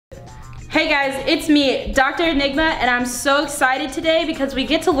Hey guys, it's me, Dr. Enigma, and I'm so excited today because we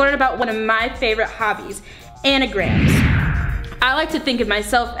get to learn about one of my favorite hobbies, anagrams. I like to think of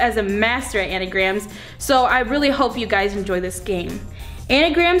myself as a master at anagrams, so I really hope you guys enjoy this game.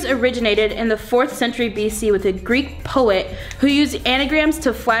 Anagrams originated in the 4th century BC with a Greek poet who used anagrams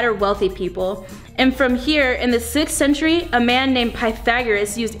to flatter wealthy people. And from here, in the 6th century, a man named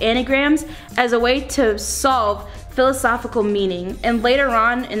Pythagoras used anagrams as a way to solve philosophical meaning. And later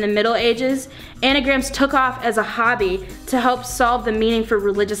on, in the Middle Ages, anagrams took off as a hobby to help solve the meaning for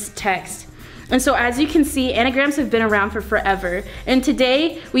religious texts. And so as you can see, anagrams have been around for forever. And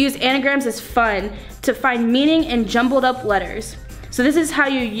today, we use anagrams as fun to find meaning in jumbled up letters. So this is how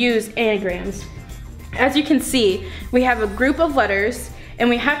you use anagrams. As you can see, we have a group of letters and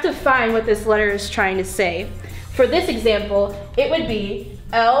we have to find what this letter is trying to say. For this example, it would be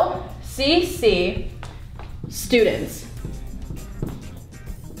LCC, students.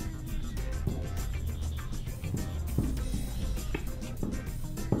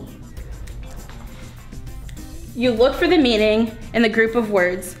 You look for the meaning in the group of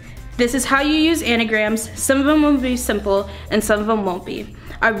words. This is how you use anagrams. Some of them will be simple and some of them won't be.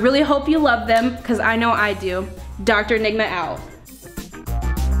 I really hope you love them because I know I do. Dr. Enigma out.